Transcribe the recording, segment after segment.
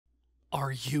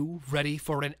Are you ready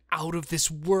for an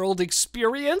out-of-this-world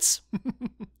experience?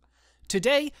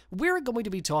 Today, we're going to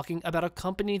be talking about a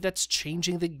company that's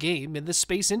changing the game in the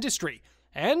space industry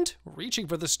and reaching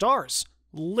for the stars,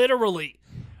 literally.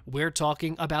 We're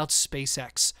talking about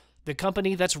SpaceX, the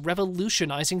company that's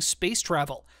revolutionizing space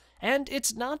travel. And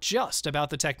it's not just about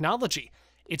the technology,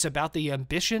 it's about the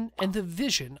ambition and the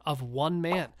vision of one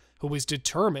man who is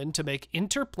determined to make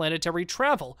interplanetary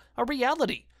travel a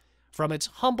reality. From its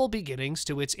humble beginnings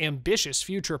to its ambitious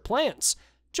future plans,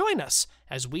 join us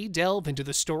as we delve into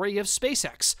the story of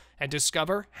SpaceX and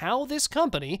discover how this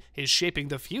company is shaping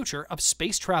the future of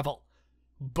space travel.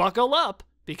 Buckle up,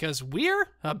 because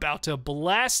we're about to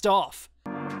blast off.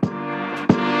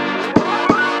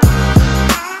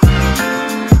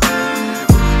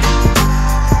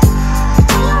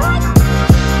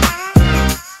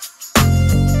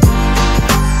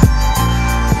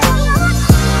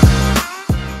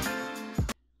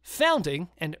 Founding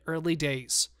and early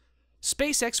days.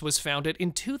 SpaceX was founded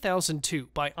in 2002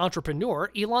 by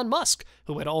entrepreneur Elon Musk,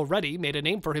 who had already made a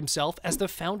name for himself as the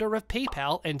founder of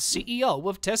PayPal and CEO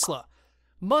of Tesla.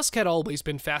 Musk had always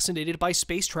been fascinated by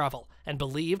space travel and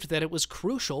believed that it was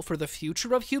crucial for the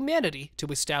future of humanity to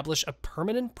establish a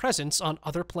permanent presence on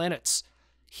other planets.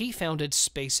 He founded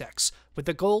SpaceX with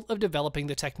the goal of developing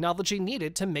the technology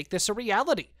needed to make this a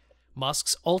reality.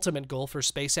 Musk's ultimate goal for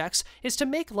SpaceX is to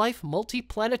make life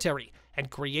multiplanetary and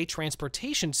create a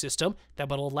transportation system that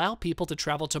will allow people to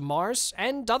travel to Mars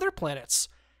and other planets.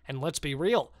 And let's be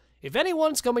real, if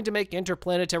anyone's going to make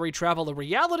interplanetary travel a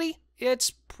reality,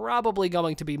 it's probably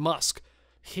going to be Musk.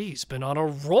 He's been on a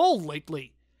roll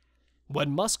lately.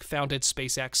 When Musk founded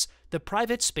SpaceX, the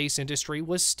private space industry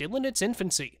was still in its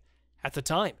infancy. At the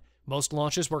time, most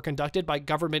launches were conducted by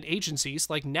government agencies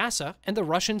like NASA and the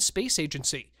Russian Space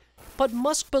Agency. But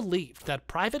Musk believed that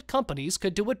private companies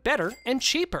could do it better and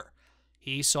cheaper.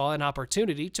 He saw an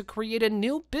opportunity to create a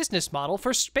new business model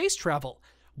for space travel,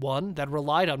 one that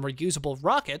relied on reusable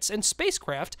rockets and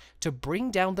spacecraft to bring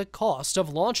down the cost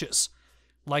of launches.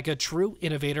 Like a true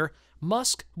innovator,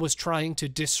 Musk was trying to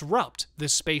disrupt the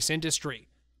space industry.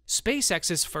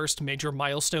 SpaceX's first major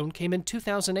milestone came in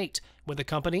 2008, when the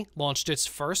company launched its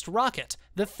first rocket,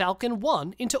 the Falcon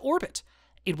 1, into orbit.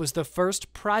 It was the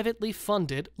first privately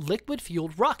funded,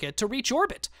 liquid-fueled rocket to reach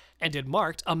orbit, and it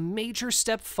marked a major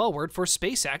step forward for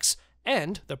SpaceX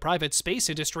and the private space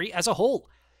industry as a whole.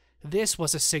 This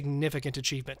was a significant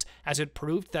achievement, as it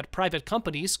proved that private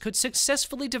companies could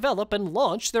successfully develop and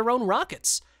launch their own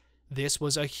rockets. This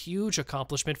was a huge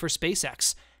accomplishment for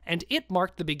SpaceX, and it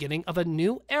marked the beginning of a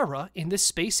new era in the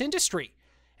space industry.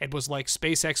 It was like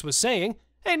SpaceX was saying,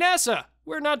 "Hey NASA,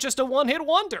 we're not just a one-hit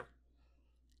wonder."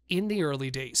 In the early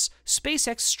days,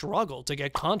 SpaceX struggled to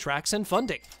get contracts and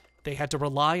funding. They had to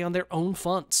rely on their own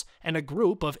funds and a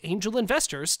group of angel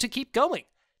investors to keep going.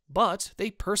 But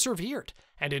they persevered,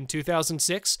 and in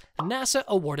 2006, NASA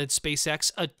awarded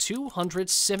SpaceX a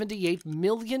 $278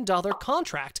 million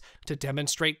contract to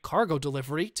demonstrate cargo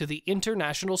delivery to the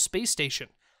International Space Station.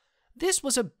 This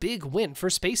was a big win for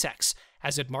SpaceX,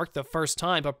 as it marked the first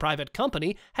time a private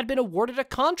company had been awarded a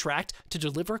contract to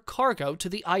deliver cargo to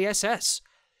the ISS.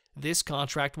 This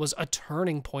contract was a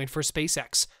turning point for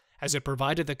SpaceX, as it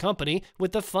provided the company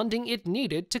with the funding it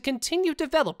needed to continue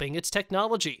developing its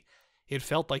technology. It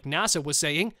felt like NASA was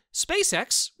saying,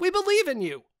 "SpaceX, we believe in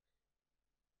you."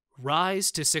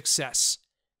 Rise to success.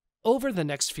 Over the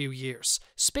next few years,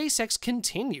 SpaceX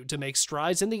continued to make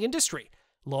strides in the industry,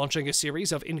 launching a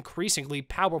series of increasingly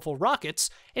powerful rockets,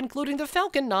 including the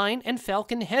Falcon 9 and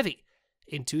Falcon Heavy.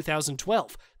 In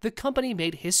 2012, the company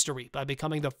made history by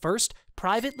becoming the first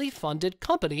privately funded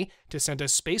company to send a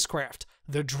spacecraft,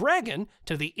 the Dragon,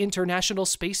 to the International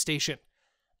Space Station.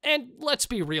 And let's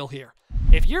be real here.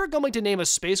 If you're going to name a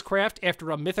spacecraft after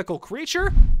a mythical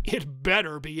creature, it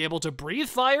better be able to breathe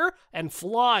fire and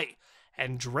fly.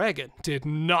 And Dragon did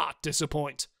not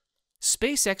disappoint.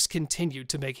 SpaceX continued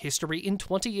to make history in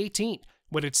 2018,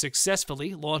 when it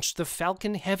successfully launched the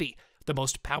Falcon Heavy, the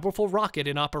most powerful rocket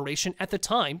in operation at the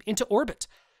time, into orbit.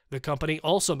 The company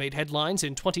also made headlines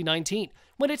in 2019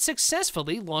 when it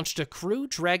successfully launched a Crew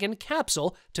Dragon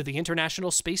capsule to the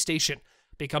International Space Station,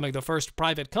 becoming the first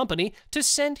private company to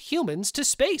send humans to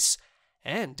space.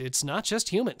 And it's not just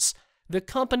humans. The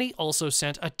company also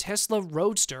sent a Tesla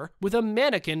Roadster with a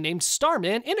mannequin named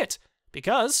Starman in it,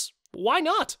 because why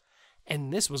not?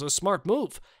 And this was a smart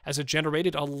move, as it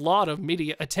generated a lot of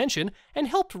media attention and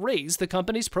helped raise the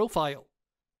company's profile.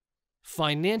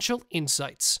 Financial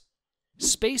insights.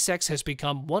 SpaceX has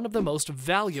become one of the most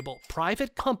valuable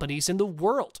private companies in the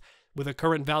world, with a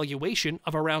current valuation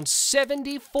of around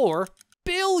 $74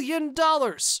 billion.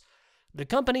 The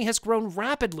company has grown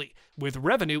rapidly, with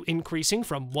revenue increasing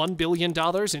from $1 billion in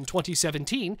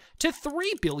 2017 to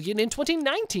 $3 billion in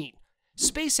 2019.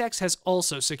 SpaceX has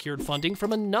also secured funding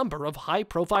from a number of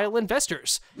high-profile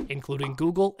investors, including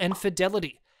Google and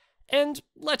Fidelity. And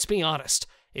let's be honest,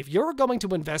 if you're going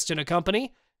to invest in a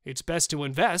company, it's best to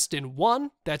invest in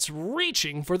one that's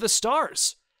reaching for the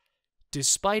stars.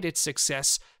 Despite its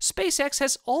success, SpaceX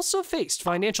has also faced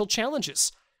financial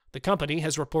challenges. The company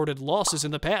has reported losses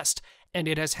in the past, and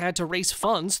it has had to raise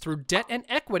funds through debt and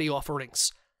equity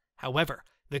offerings. However,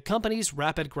 the company's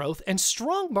rapid growth and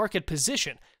strong market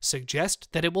position suggest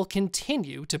that it will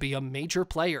continue to be a major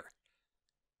player.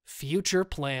 Future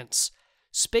plans.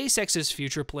 SpaceX's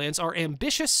future plans are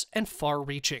ambitious and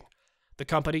far-reaching. The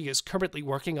company is currently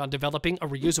working on developing a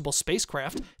reusable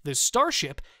spacecraft, the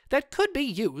Starship, that could be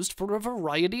used for a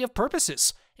variety of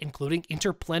purposes, including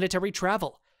interplanetary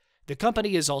travel. The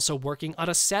company is also working on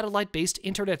a satellite-based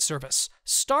internet service,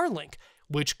 Starlink,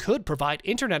 which could provide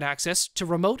internet access to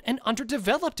remote and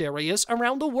underdeveloped areas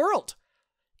around the world.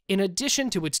 In addition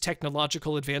to its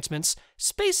technological advancements,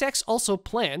 SpaceX also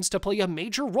plans to play a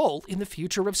major role in the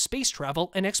future of space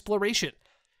travel and exploration.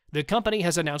 The company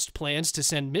has announced plans to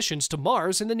send missions to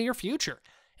Mars in the near future,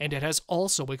 and it has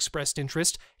also expressed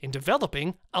interest in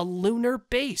developing a lunar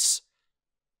base.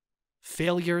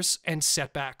 Failures and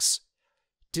setbacks.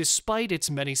 Despite its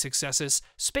many successes,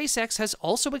 SpaceX has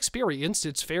also experienced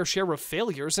its fair share of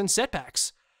failures and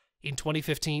setbacks. In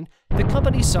 2015, the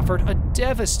company suffered a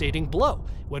devastating blow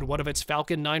when one of its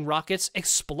Falcon 9 rockets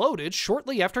exploded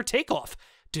shortly after takeoff,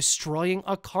 destroying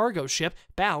a cargo ship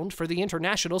bound for the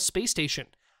International Space Station.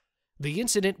 The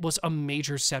incident was a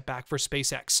major setback for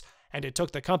SpaceX, and it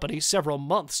took the company several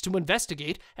months to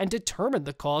investigate and determine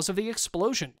the cause of the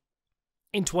explosion.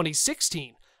 In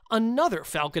 2016, another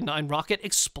Falcon 9 rocket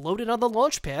exploded on the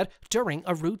launch pad during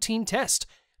a routine test,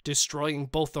 destroying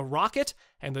both the rocket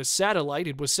and the satellite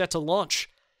it was set to launch.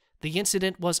 The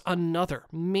incident was another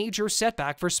major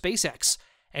setback for SpaceX,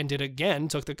 and it again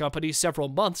took the company several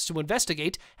months to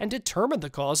investigate and determine the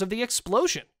cause of the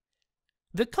explosion.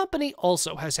 The company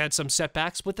also has had some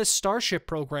setbacks with the Starship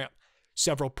program.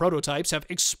 Several prototypes have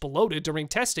exploded during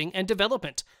testing and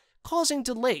development, causing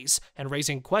delays and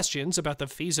raising questions about the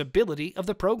feasibility of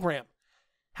the program.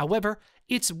 However,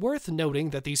 it's worth noting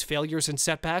that these failures and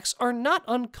setbacks are not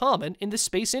uncommon in the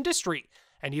space industry,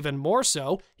 and even more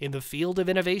so in the field of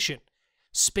innovation.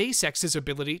 SpaceX's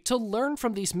ability to learn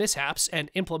from these mishaps and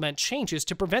implement changes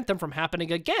to prevent them from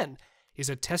happening again is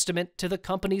a testament to the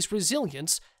company's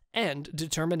resilience and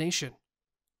determination.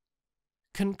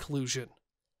 Conclusion.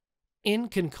 In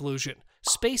conclusion,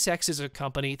 SpaceX is a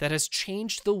company that has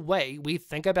changed the way we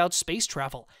think about space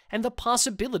travel and the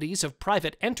possibilities of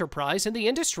private enterprise in the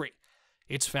industry.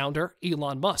 Its founder,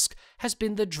 Elon Musk, has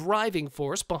been the driving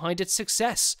force behind its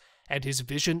success, and his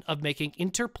vision of making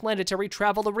interplanetary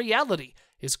travel a reality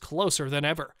is closer than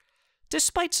ever.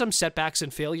 Despite some setbacks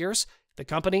and failures, the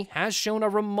company has shown a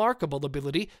remarkable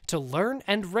ability to learn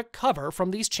and recover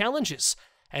from these challenges,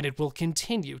 and it will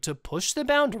continue to push the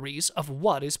boundaries of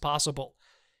what is possible.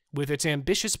 With its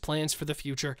ambitious plans for the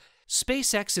future,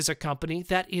 SpaceX is a company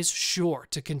that is sure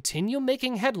to continue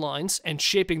making headlines and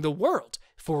shaping the world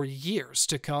for years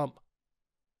to come.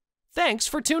 Thanks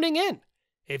for tuning in.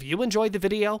 If you enjoyed the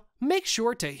video, make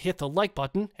sure to hit the like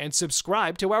button and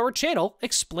subscribe to our channel,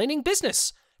 Explaining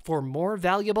Business, for more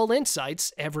valuable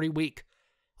insights every week.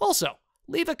 Also,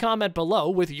 leave a comment below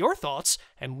with your thoughts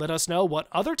and let us know what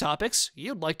other topics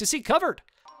you'd like to see covered.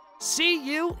 See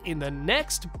you in the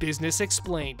next Business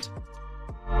Explained.